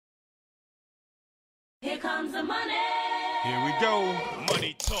Here comes the money. Here we go.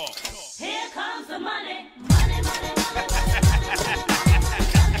 Money talk. Here comes the money. Money, money, money,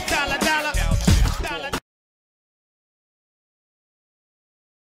 money. Dollar, dollar. Dollar.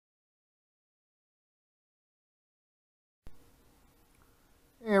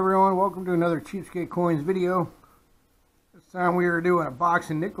 Hey everyone, welcome to another Cheapskate Coins video. This time we are doing a box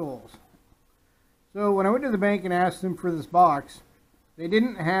of nickels. So when I went to the bank and asked them for this box, they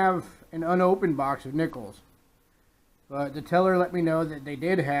didn't have an unopened box of nickels. But the teller let me know that they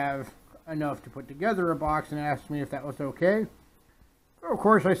did have enough to put together a box and asked me if that was okay. So of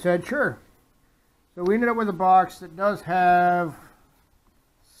course I said sure. So we ended up with a box that does have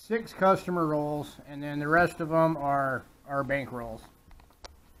 6 customer rolls, and then the rest of them are bank rolls.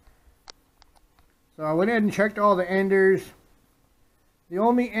 So I went ahead and checked all the enders. The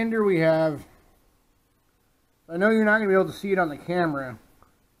only ender we have, I know you're not going to be able to see it on the camera,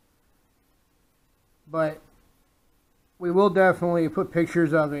 but we will definitely put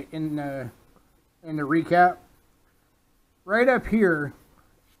pictures of it in the recap. Right up here,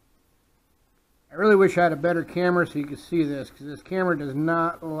 I really wish I had a better camera so you could see this, because this camera does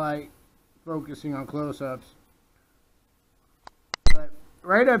not like focusing on close-ups. But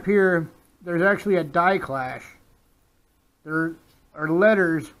right up here, there's actually a die clash. There are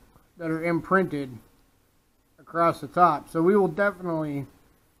letters that are imprinted across the top. So we will definitely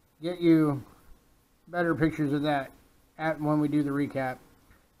get you better pictures of that when we do the recap.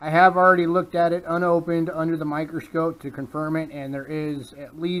 I have already looked at it unopened under the microscope to confirm it, and there is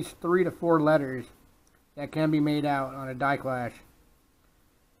at least 3 to 4 letters that can be made out on a die clash.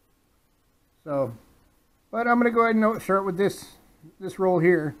 So, but I'm going to go ahead and start with this roll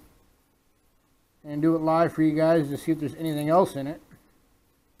here and do it live for you guys to see if there's anything else in it.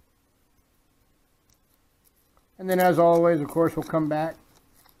 And then, as always, of course, we'll come back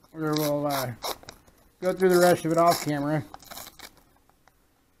or we'll go through the rest of it off camera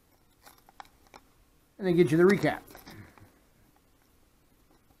and then get you the recap.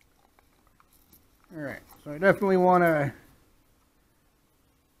 Alright, so I definitely want to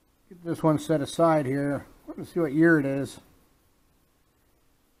get this one set aside here. Let's see what year it is.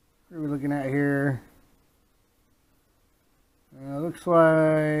 What are we looking at here? Looks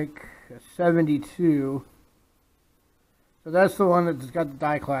like a 72. So that's the one that's got the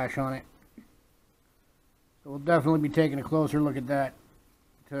die clash on it. So we'll definitely be taking a closer look at that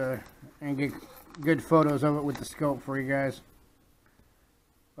and get good photos of it with the scope for you guys.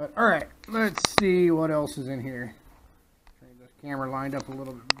 But alright, let's see what else is in here. Get this camera lined up a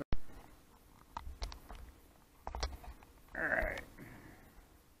little bit better. Alright.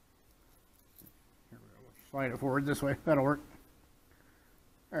 Slide it forward this way. That'll work.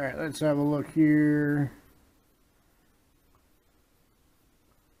 Alright, let's have a look here.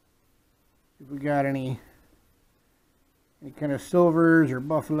 If we got any kind of silvers or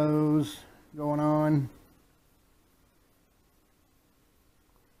buffaloes going on.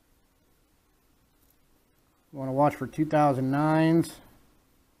 Want to watch for 2009s.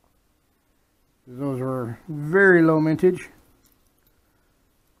 Those were very low mintage.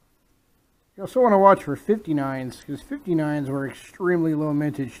 You also want to watch for 59s, because 59s were extremely low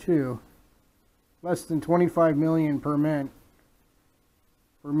mintage too. Less than 25 million per mint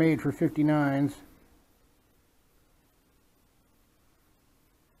were made for 59s.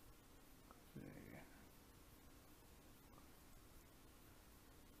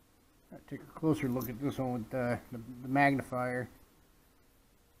 I'll take a closer look at this one with the magnifier.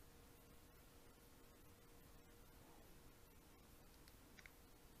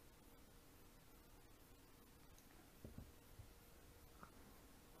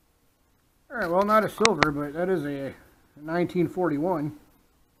 Alright, well, not a silver, but that is a 1941.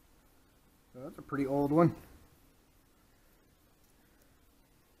 So that's a pretty old one.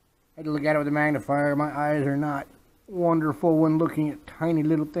 I had to look at it with a magnifier. My eyes are not wonderful when looking at tiny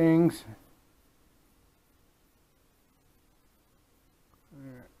little things.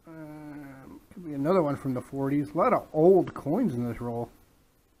 Could be another one from the 40s. A lot of old coins in this roll.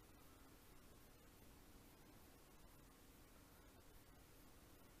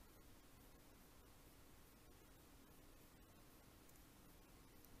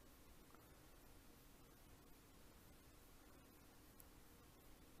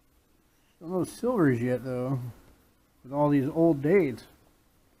 No silvers yet, though, with all these old dates.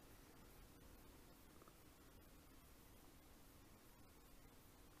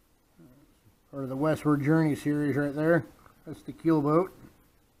 Part of the Westward Journey series right there. That's the keelboat.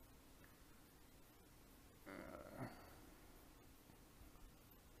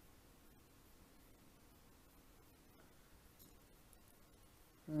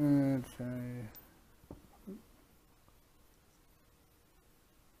 Let's say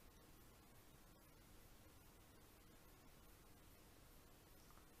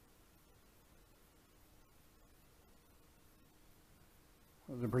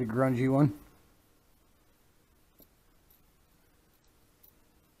That was a pretty grungy one.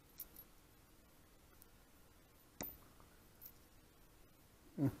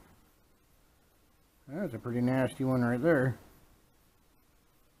 That's a pretty nasty one right there.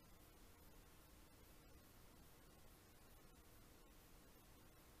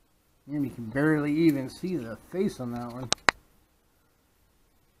 And you can barely even see the face on that one.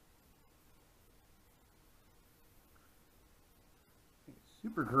 It's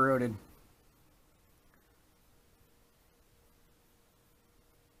super corroded.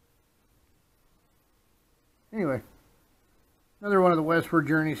 Anyway, another one of the Westward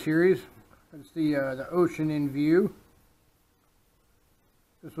Journey series. That's the Ocean in View.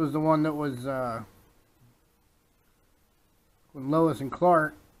 This was the one that was when Lois and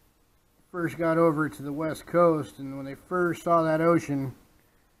Clark first got over to the West Coast, and when they first saw that ocean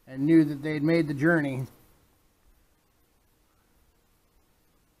and knew that they'd made the journey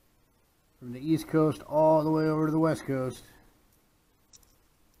from the East Coast all the way over to the West Coast.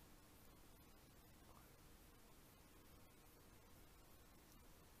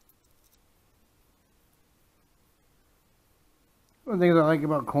 One of the things I like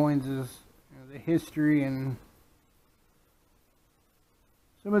about coins is the history and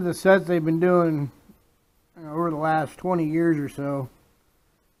some of the sets they've been doing over the last 20 years or so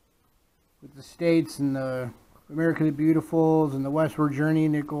with the States and the America the Beautifuls and the Westward Journey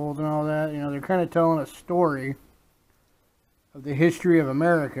nickels and all that. They're kind of telling a story of the history of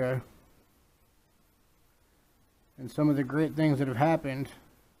America and some of the great things that have happened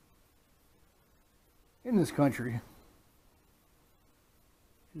in this country.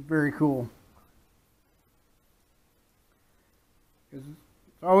 It's very cool. It's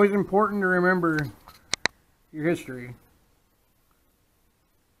always important to remember your history.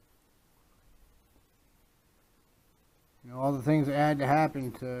 All the things that had to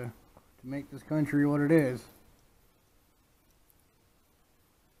happen to make this country what it is.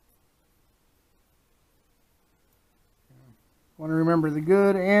 You want to remember the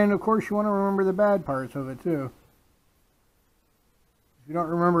good, and of course you want to remember the bad parts of it too. If you don't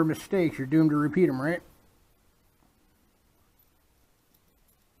remember mistakes, you're doomed to repeat them, right?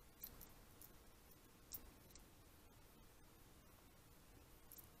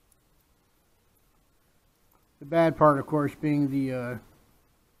 The bad part, of course, being the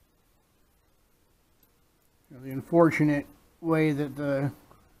unfortunate way that the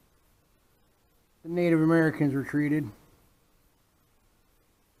Native Americans were treated.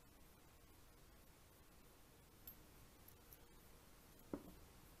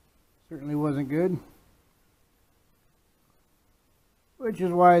 Certainly wasn't good. Which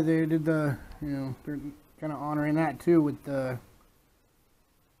is why they did they're kind of honoring that too with the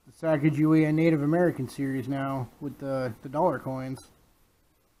Sacagawea Native American series now with the dollar coins,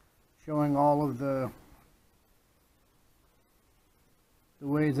 showing all of the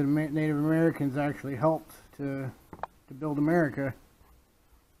ways that Native Americans actually helped to build America.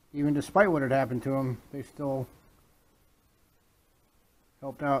 Even despite what had happened to them, they still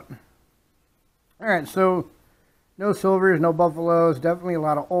helped out. Alright, so no silvers, no buffaloes, definitely a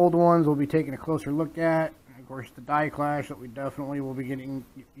lot of old ones we'll be taking a closer look at. Of course, the die clash that we definitely will be getting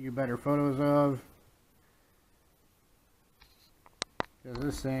you better photos of. Because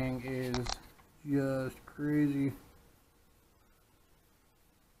this thing is just crazy.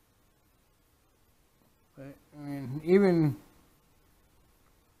 But, I mean, even,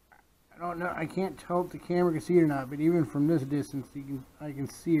 I don't know, I can't tell if the camera can see it or not, but even from this distance, I can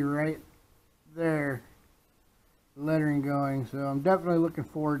see right there the lettering going. So I'm definitely looking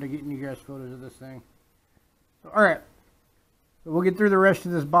forward to getting you guys photos of this thing. So, alright, so we'll get through the rest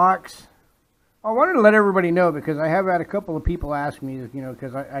of this box. I wanted to let everybody know, because I have had a couple of people ask me,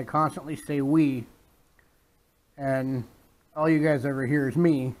 because I constantly say we, and all you guys ever hear is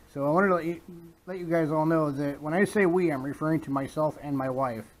me. So I wanted to let you guys all know that when I say we, I'm referring to myself and my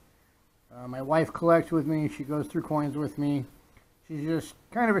wife. My wife collects with me, she goes through coins with me. She's just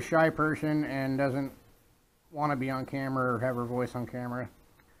kind of a shy person and doesn't want to be on camera or have her voice on camera.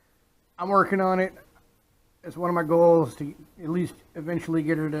 I'm working on it. It's one of my goals to at least eventually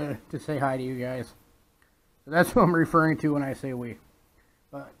get her to say hi to you guys. So that's what I'm referring to when I say we.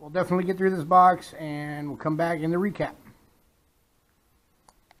 But we'll definitely get through this box and we'll come back in the recap.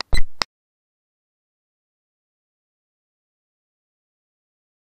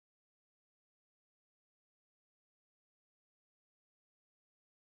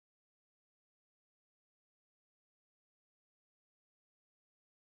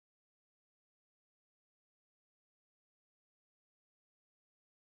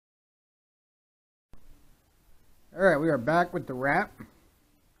 Alright, we are back with the wrap.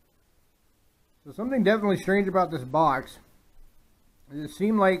 So something definitely strange about this box. It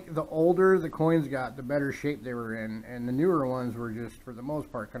seemed like the older the coins got, the better shape they were in, and the newer ones were just, for the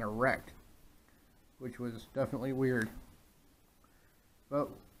most part, kind of wrecked, which was definitely weird. But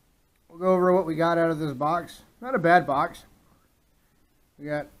we'll go over what we got out of this box. Not a bad box. We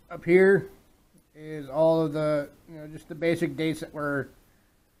got up here is all of the, just the basic dates that were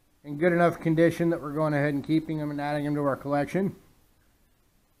in good enough condition that we're going ahead and keeping them and adding them to our collection.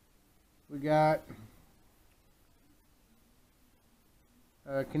 We got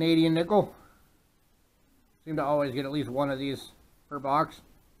a Canadian nickel. Seem to always get at least one of these per box,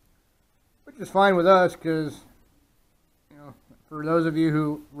 which is fine with us because, for those of you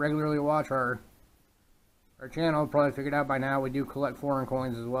who regularly watch our channel, probably figured out by now we do collect foreign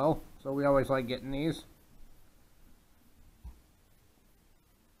coins as well, so we always like getting these.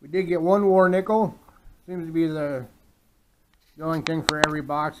 We did get one war nickel. Seems to be the going thing for every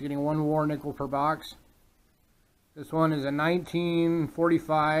box, getting one war nickel per box. This one is a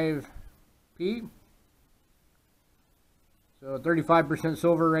 1945 P. So 35%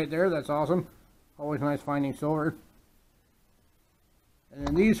 silver right there. That's awesome. Always nice finding silver. And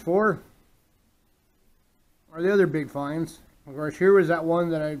then these four are the other big finds. Of course, here was that one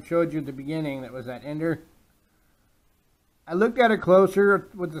that I showed you at the beginning. That was that ender. I looked at it closer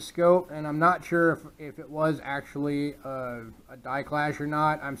with the scope, and I'm not sure if it was actually a die clash or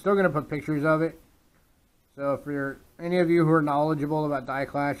not. I'm still going to put pictures of it. So for any of you who are knowledgeable about die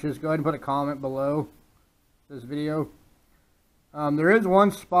clashes, go ahead and put a comment below this video. There is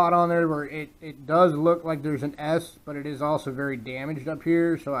one spot on there where it does look like there's an S, but it is also very damaged up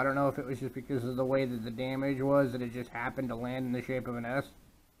here. So I don't know if it was just because of the way that the damage was that it just happened to land in the shape of an S.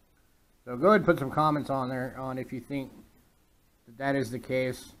 So go ahead and put some comments on there on if you think that is the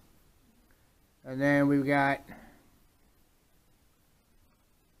case. And then we've got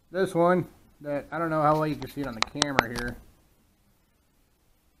this one that I don't know how well you can see it on the camera here.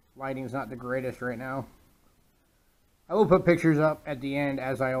 Lighting's not the greatest right now. I will put pictures up at the end,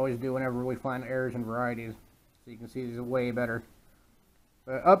 as I always do whenever we find errors and varieties, so you can see these way better.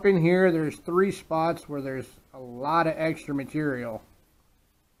 But up in here, there's 3 spots where there's a lot of extra material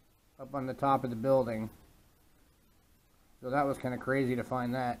up on the top of the building. So that was kind of crazy to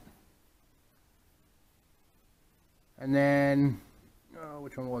find that. And then,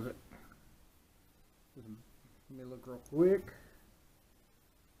 which one was it? Let me look real quick.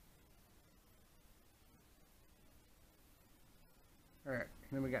 Alright,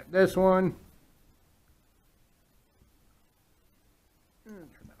 then we got this one. Turn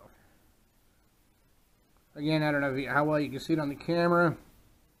that off. Again, I don't know how well you can see it on the camera,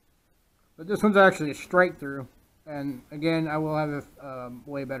 but this one's actually a strike through. And again, I will have a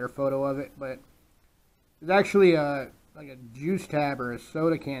way better photo of it, but it's actually like a juice tab or a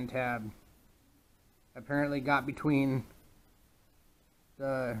soda can tab. Apparently got between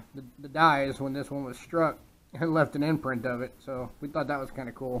the dies when this one was struck and left an imprint of it. So we thought that was kind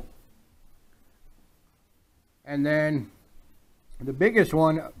of cool. And then the biggest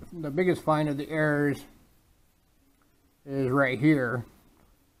one, the biggest find of the errors is right here.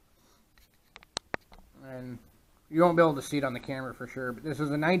 And you won't be able to see it on the camera for sure, but this is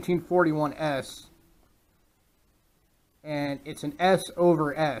a 1941 S, and it's an S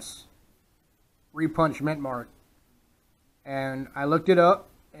over S repunch mint mark. And I looked it up,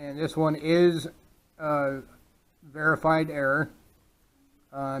 and this one is a verified error.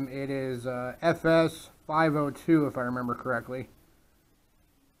 It is FS 502 if I remember correctly.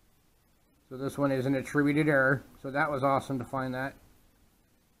 So this one is an attributed error, so that was awesome to find that.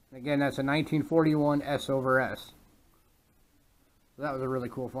 Again, that's a 1941 S over S. So that was a really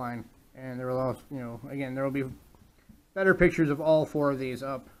cool find. And there will also, again, there will be better pictures of all 4 of these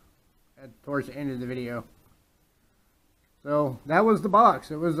up towards the end of the video. So that was the box.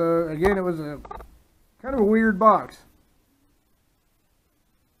 It was again, it was a kind of a weird box.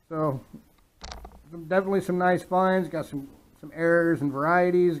 So definitely some nice finds. Got some errors and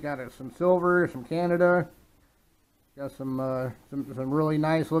varieties. Got some silver, some Canada. Got some really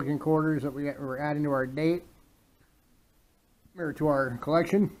nice looking quarters that we're adding to our date, or to our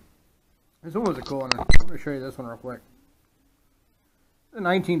collection. This one was a cool one. I'm going to show you this one real quick. It's a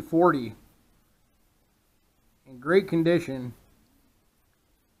 1940, in great condition,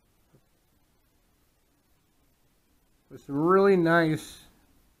 with some really nice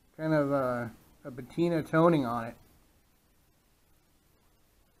kind of a patina toning on it.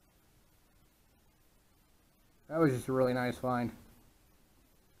 That was just a really nice find.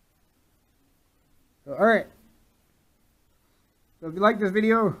 So, alright. So if you like this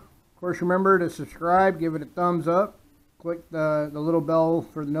video, of course remember to subscribe, give it a thumbs up, click the little bell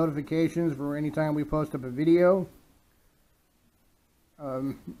for the notifications for anytime we post up a video.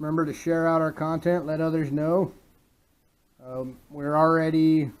 Remember to share out our content, let others know. We're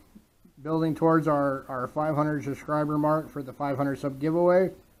already building towards our 500 subscriber mark for the 500 sub giveaway.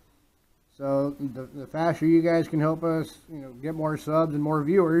 So the faster you guys can help us, get more subs and more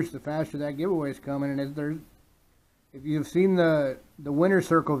viewers, the faster that giveaway is coming. And if you've seen the winner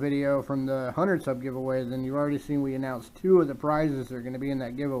circle video from the 100 sub giveaway, then you've already seen we announced 2 of the prizes that are going to be in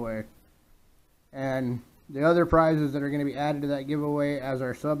that giveaway. And the other prizes that are going to be added to that giveaway as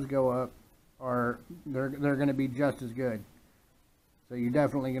our subs go up they're going to be just as good. So you're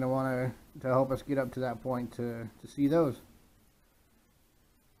definitely going to want to help us get up to that point to see those.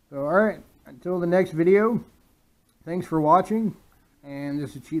 So alright, until the next video, thanks for watching, and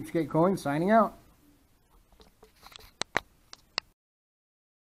this is Cheapskate Coins signing out.